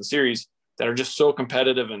divisions and series that are just so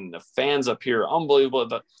competitive, and the fans up here are unbelievable.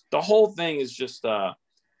 The whole thing is just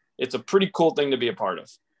it's a pretty cool thing to be a part of.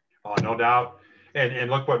 Oh, no doubt.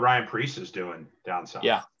 And look what Ryan Preece is doing down south.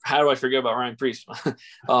 Yeah. How do I forget about Ryan Preece?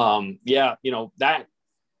 Yeah, you know,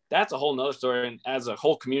 that's a whole nother story. And as a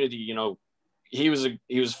whole community, you know, he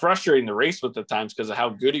was frustrating the race with at times because of how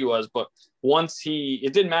good he was. But once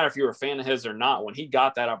it didn't matter if you were a fan of his or not, when he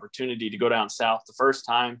got that opportunity to go down south the first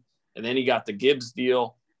time, and then he got the Gibbs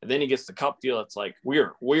deal, and then he gets the Cup deal, it's like we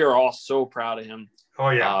are all so proud of him. Oh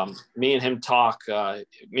yeah. Me and him talk.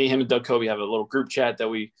 Me, him, and Doug Kobe have a little group chat that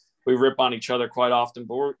we rip on each other quite often,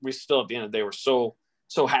 but we still at the end of the day, we're so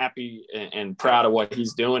happy and proud of what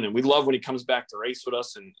he's doing. And we love when he comes back to race with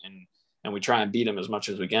us, and we try and beat him as much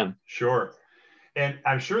as we can. Sure. And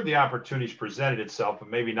I'm sure the opportunity's presented itself, but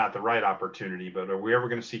maybe not the right opportunity. But are we ever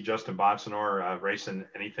going to see Justin Bonsignore racing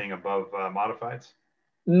anything above modifieds?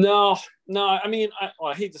 No. I mean,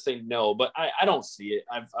 I hate to say no, but I don't see it.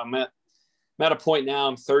 I'm at a point now.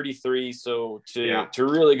 I'm 33, so to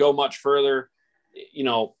really go much further, you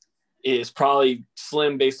know, is probably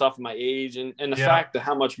slim based off of my age and the fact that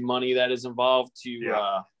how much money that is involved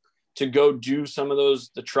to go do some of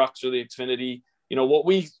the trucks or the Xfinity. You know,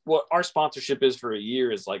 what our sponsorship is for a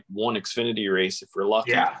year is like one Xfinity race if we're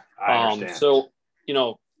lucky. Yeah, I understand. So, you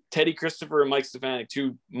know, Teddy Christopher and Mike Stefanik,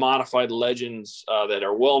 two modified legends that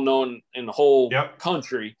are well known in the whole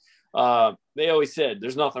country. They always said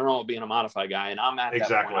there's nothing wrong with being a modified guy, and I'm at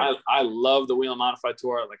that point. I love the Wheel and Modified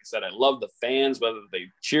Tour. Like I said, I love the fans, whether they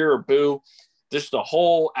cheer or boo. Just the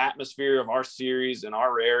whole atmosphere of our series and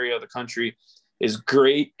our area of the country is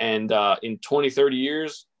great. And in 20, 30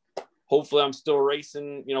 years, hopefully I'm still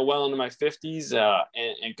racing, you know, well into my 50s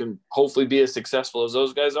and can hopefully be as successful as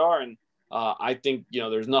those guys are. And I think, you know,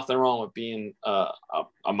 there's nothing wrong with being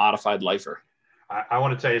a modified lifer. I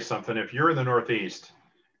want to tell you something. If you're in the Northeast,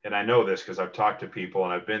 and I know this because I've talked to people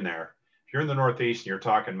and I've been there, if you're in the Northeast and you're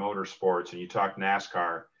talking motorsports and you talk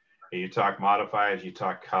NASCAR and you talk modifieds, you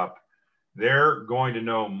talk Cup, they're going to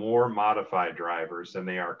know more modified drivers than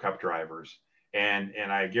they are Cup drivers. And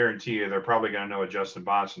I guarantee you, they're probably going to know a Justin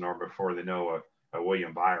Bonsignore before they know a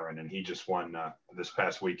William Byron, and he just won this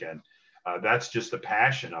past weekend. That's just the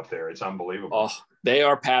passion up there. It's unbelievable. Oh, they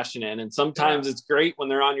are passionate, and sometimes it's great when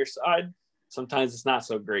they're on your side. Sometimes it's not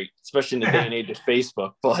so great, especially in the day and age of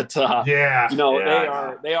Facebook. But you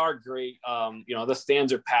know, they are great. You know, the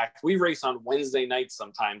stands are packed. We race on Wednesday nights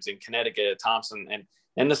sometimes in Connecticut at Thompson,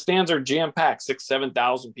 and the stands are jam packed,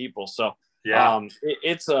 6,000-7,000 people. So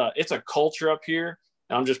it's a culture up here,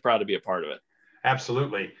 and I'm just proud to be a part of it.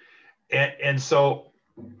 Absolutely. And so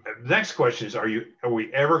the next question is, are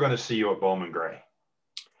we ever going to see you at Bowman Gray?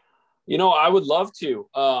 You know, I would love to.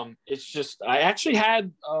 It's just, I actually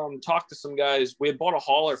had talked to some guys. We had bought a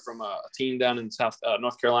hauler from a team down in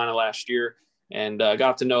North Carolina last year, and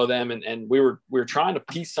got to know them. And we were trying to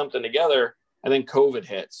piece something together, and then COVID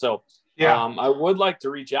hit. So I would like to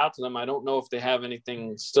reach out to them. I don't know if they have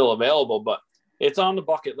anything still available, but it's on the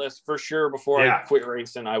bucket list for sure. Before I quit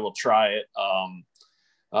racing, I will try it.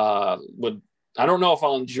 I don't know if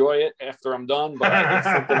I'll enjoy it after I'm done, but it's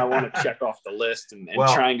something I want to check off the list and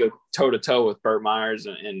try and go toe to toe with Burt Myers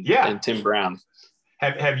and Tim Brown.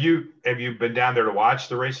 Have you been down there to watch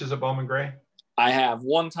the races at Bowman Gray? I have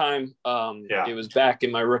one time. It was back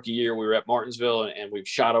in my rookie year. We were at Martinsville and we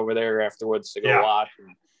shot over there afterwards to go watch.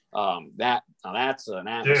 And that's an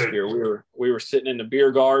atmosphere. Dude. We were sitting in the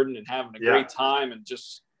beer garden and having a great time, and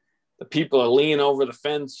just the people are leaning over the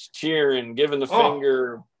fence, cheering, giving the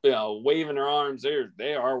finger, you know, waving their arms.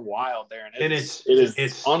 They are wild there, and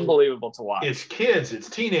it's unbelievable to watch. It's kids, it's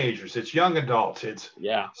teenagers, it's young adults, it's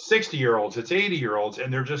 60-year-olds, it's 80-year-olds,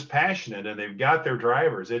 and they're just passionate, and they've got their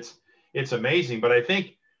drivers. It's amazing. But I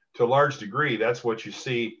think to a large degree, that's what you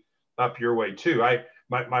see up your way too.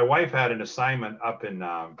 My wife had an assignment up in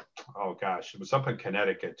it was up in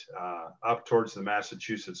Connecticut, up towards the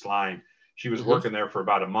Massachusetts line. She was working there for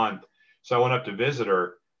about a month. So I went up to visit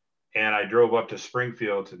her, and I drove up to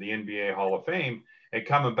Springfield to the NBA Hall of Fame. And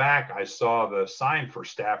coming back, I saw the sign for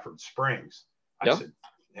Stafford Springs. I said,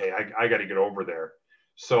 hey, I got to get over there.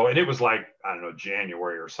 So, and it was like, I don't know,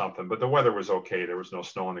 January or something, but the weather was okay. There was no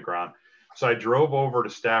snow on the ground. So I drove over to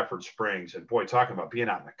Stafford Springs, and boy, talking about being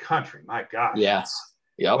out in the country, my gosh. Yes.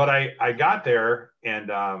 Yep. But I got there,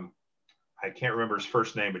 and I can't remember his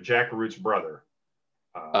first name, but Jack Arut's brother.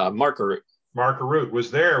 Mark Arut. Mark Arut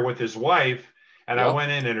was there with his wife, and I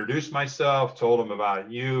went in, introduced myself, told him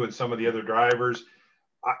about you and some of the other drivers.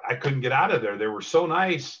 I couldn't get out of there. They were so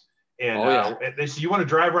nice, And Oh, yeah. they said, you want to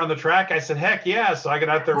drive around the track? I said, heck yeah. So I got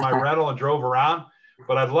out there in my rental and drove around.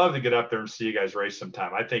 But I'd love to get up there and see you guys race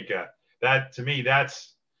sometime. I think that, to me,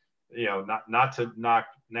 that's, not to knock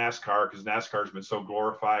NASCAR, because NASCAR has been so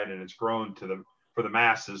glorified and it's grown for the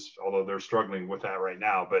masses, although they're struggling with that right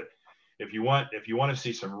now. But if you want to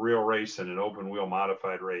see some real racing, an open wheel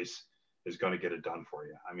modified race is going to get it done for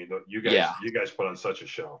you. I mean, you guys put on such a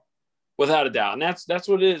show. Without a doubt. And that's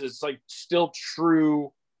what it is. It's like still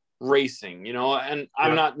true racing, and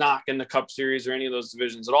I'm not knocking the Cup Series or any of those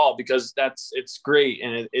divisions at all, because it's great.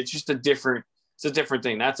 And it's just a different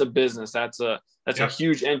thing. That's a business. That's a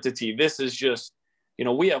huge entity. This is just,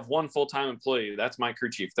 we have one full-time employee. That's my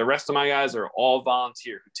crew chief. The rest of my guys are all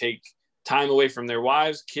volunteer who take time away from their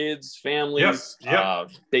wives, kids, families.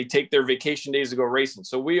 They take their vacation days to go racing.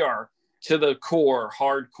 So we are to the core,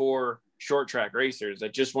 hardcore short track racers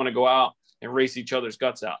that just want to go out and race each other's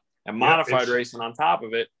guts out. And modified racing on top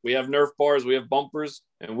of it, we have Nerf bars, we have bumpers,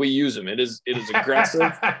 and we use them. It is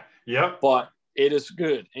aggressive, but it is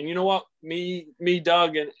good. And you know what? Me,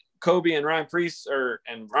 Doug, and Kobe, and Ryan Priest,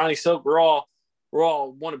 and Ronnie Silk, we're all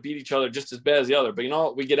want to beat each other just as bad as the other. But you know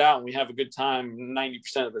what? We get out and we have a good time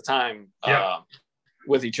 90% of the time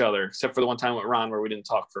with each other, except for the one time with Ron where we didn't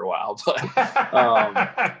talk for a while.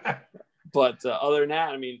 But other than that,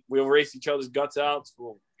 I mean, we'll race each other's guts out.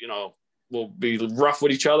 We'll be rough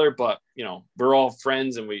with each other, but we're all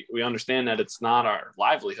friends, and we understand that it's not our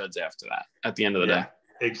livelihoods after that at the end of the day.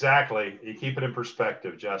 Exactly. You keep it in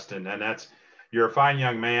perspective, Justin, and you're a fine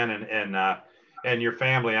young man, and your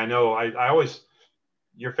family. I know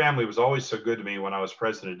your family was always so good to me when I was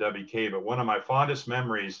president of WK, but one of my fondest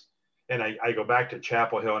memories, and I go back to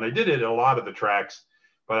Chapel Hill, and I did it at a lot of the tracks,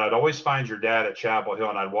 but I'd always find your dad at Chapel Hill,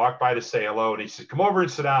 and I'd walk by to say hello, and he said, come over and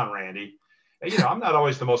sit down, Randy. And, I'm not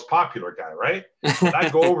always the most popular guy, right? And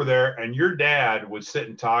I'd go over there, and your dad would sit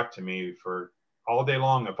and talk to me for all day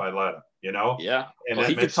long if I let him, Yeah. And well,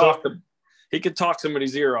 he could talk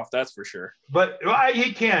somebody's ear off, that's for sure. But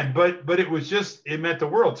he can, but it meant the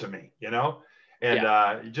world to me,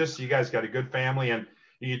 And you guys got a good family. And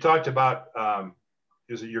you talked about,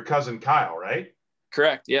 is it your cousin Kyle, right?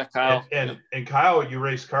 Correct. Yeah, Kyle. And Kyle, you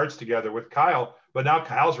race karts together with Kyle, but now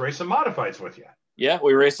Kyle's racing modifieds with you. Yeah,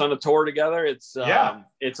 we race on a tour together. It's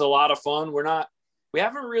a lot of fun. We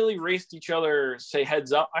haven't really raced each other, say,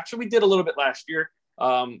 heads up. Actually, we did a little bit last year.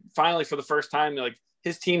 Finally, for the first time, like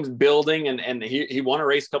his team's building, and he won a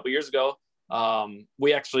race a couple years ago.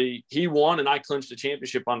 He won, and I clinched the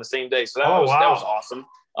championship on the same day. So that was awesome.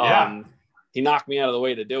 He knocked me out of the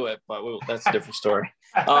way to do it, but that's a different story.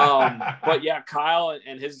 But yeah, Kyle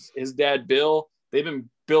and his dad, Bill, they've been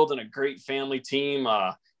building a great family team,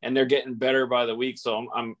 and they're getting better by the week. So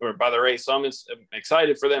by the race. So I'm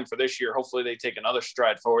excited for them for this year. Hopefully they take another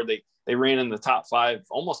stride forward. They ran in the top 5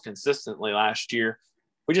 almost consistently last year.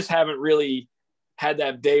 We just haven't really had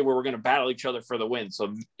that day where we're going to battle each other for the win.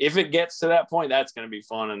 So if it gets to that point, that's going to be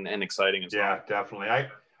fun and exciting as well. Yeah, definitely.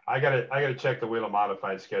 I gotta check the Wheel of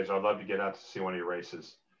Modified schedule. I'd love to get out to see one of your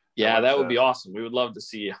races. Yeah, that would be awesome. We would love to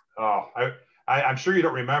see you. Oh, I'm sure you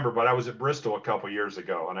don't remember, but I was at Bristol a couple years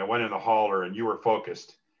ago, and I went in the hauler, and you were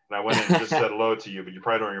focused, and I went in and just said hello to you, but you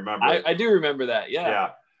probably don't remember. I do remember that. Yeah. Yeah,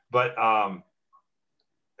 but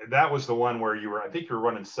that was the one where I think you were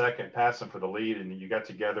running second, passing for the lead, and you got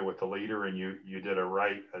together with the leader, and you did a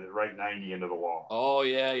right 90 into the wall. Oh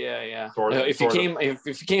yeah. If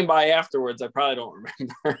you came by afterwards, I probably don't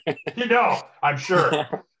remember. I'm sure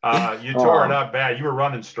you tore it up bad. You were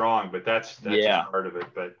running strong, but that's part of it.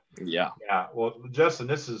 But yeah. Well, Justin,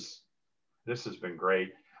 this has been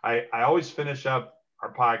great. I always finish up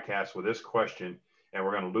our podcast with this question, and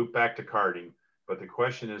we're going to loop back to karting. But the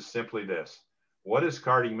question is simply this: what has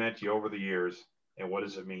karting meant to you over the years, and what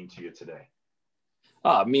does it mean to you today?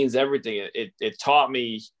 It means everything. It taught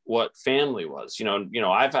me what family was.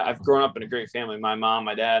 I've grown up in a great family. My mom,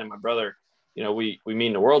 my dad, and my brother. We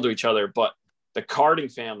mean the world to each other. But the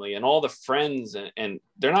karting family and all the friends, and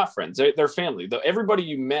they're not friends. They're family. Everybody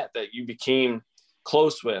you met that you became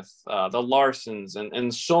close with, the Larsons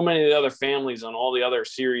and so many of the other families on all the other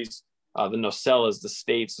series, the Nocellas, the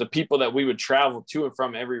States, the people that we would travel to and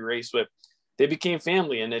from every race with. They became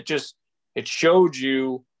family, and it showed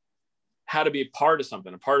you how to be a part of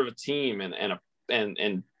something, a part of a team,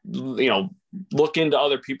 and look into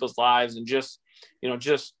other people's lives and just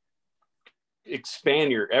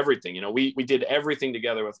expand your everything. We did everything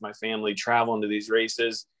together with my family, traveling to these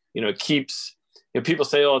races. It keeps, people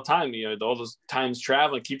say all the time, all those times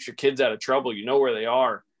traveling keeps your kids out of trouble. You know where they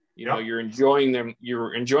are. You're enjoying them.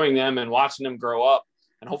 You're enjoying them and watching them grow up.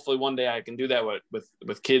 And hopefully one day I can do that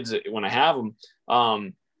with kids when I have them.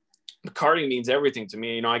 karting means everything to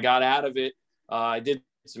me. You know, I got out of it. I did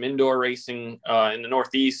some indoor racing in the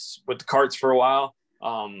Northeast with the karts for a while.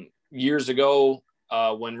 Years ago,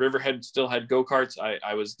 when Riverhead still had go-karts,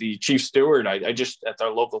 I was the chief steward. I just, at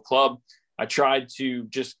our local club, I tried to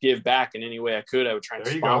just give back in any way I could. I would try and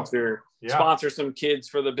sponsor some kids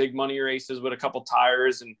for the big money races with a couple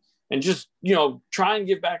tires, and just, you know, try and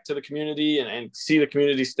give back to the community and see the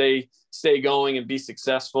community stay going and be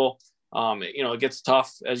successful. You know, it gets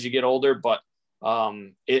tough as you get older, but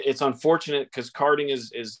it's unfortunate because karting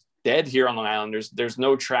is dead here on Long Island. There's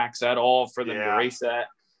no tracks at all for them to race at.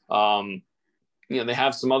 You know, they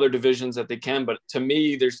have some other divisions that they can, but to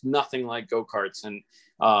me, there's nothing like go-karts. And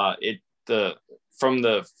from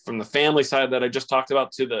the family side that I just talked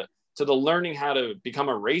about to the learning how to become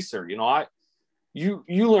a racer, you know, you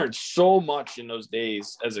learned so much in those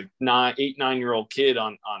days as a 8-9-year-old kid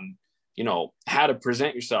on, you know, how to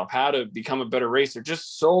present yourself, how to become a better racer,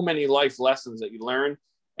 just so many life lessons that you learn,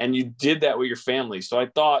 and you did that with your family. So I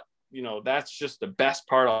thought, you know, that's just the best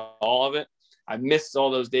part of all of it. I missed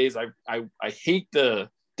all those days. I hate the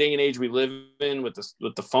day and age we live in with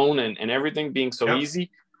the phone and everything being so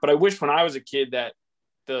easy. But I wish when I was a kid that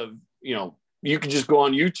you know, you could just go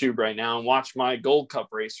on YouTube right now and watch my Gold Cup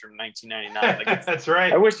race from 1999. Like that's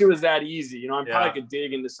right. I wish it was that easy. You know, I probably could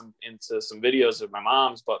dig into some videos of my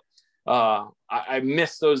mom's, but I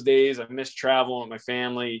miss those days. I miss traveling with my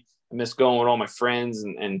family. I miss going with all my friends,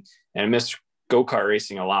 and I miss go-kart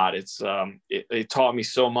racing a lot. It taught me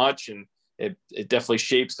so much, and it definitely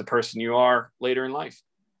shapes the person you are later in life.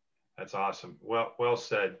 That's awesome. Well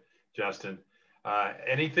said, Justin.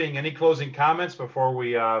 Any closing comments before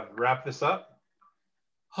we wrap this up?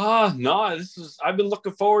 No, I've been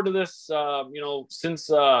looking forward to this, you know, since,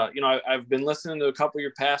 you know, I've been listening to a couple of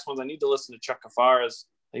your past ones. I need to listen to Chuck Cafaras.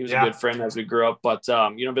 He was a good friend as we grew up, but,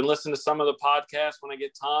 you know, been listening to some of the podcasts when I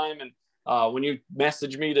get time. And when you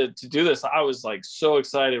messaged me to do this, I was like so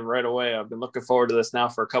excited right away. I've been looking forward to this now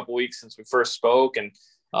for a couple of weeks since we first spoke, and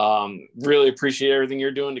really appreciate everything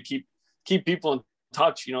you're doing to keep people in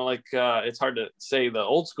touch. You know, like it's hard to say the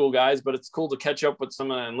old school guys, but it's cool to catch up with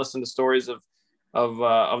some and listen to stories of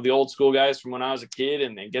the old school guys from when I was a kid,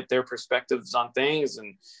 and get their perspectives on things,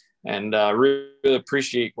 and really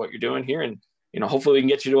appreciate what you're doing here. And, you know, hopefully we can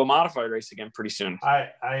get you to a modified race again pretty soon.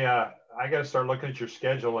 I got to start looking at your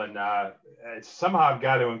schedule, and it's somehow I've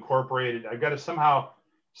got to incorporate it. I've got to somehow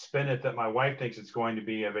spin it that my wife thinks it's going to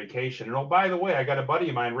be a vacation. And oh, by the way, I got a buddy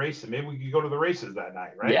of mine racing. Maybe we could go to the races that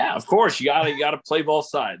night, right? Yeah, of course. You gotta play both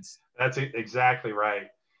sides. That's exactly right.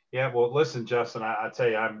 Yeah. Well, listen, Justin, I tell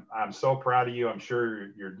you, I'm so proud of you. I'm sure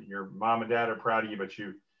your mom and dad are proud of you, but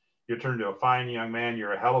you turned into a fine young man.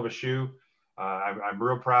 You're a hell of a shoe. I'm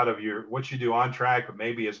real proud of what you do on track, but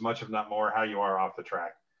maybe as much, if not more, how you are off the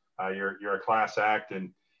track. You're a class act,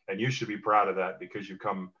 and you should be proud of that, because you've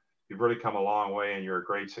really come a long way, and you're a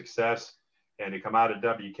great success. And to come out of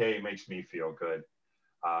WK makes me feel good.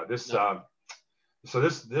 So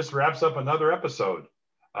this wraps up another episode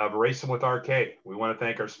of Racing with RK. We want to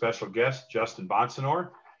thank our special guest, Justin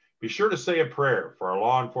Bonsignore. Be sure to say a prayer for our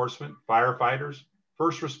law enforcement, firefighters,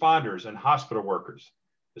 first responders, and hospital workers.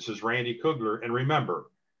 This is Randy Coogler, and remember,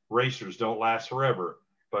 racers don't last forever,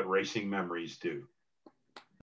 but racing memories do.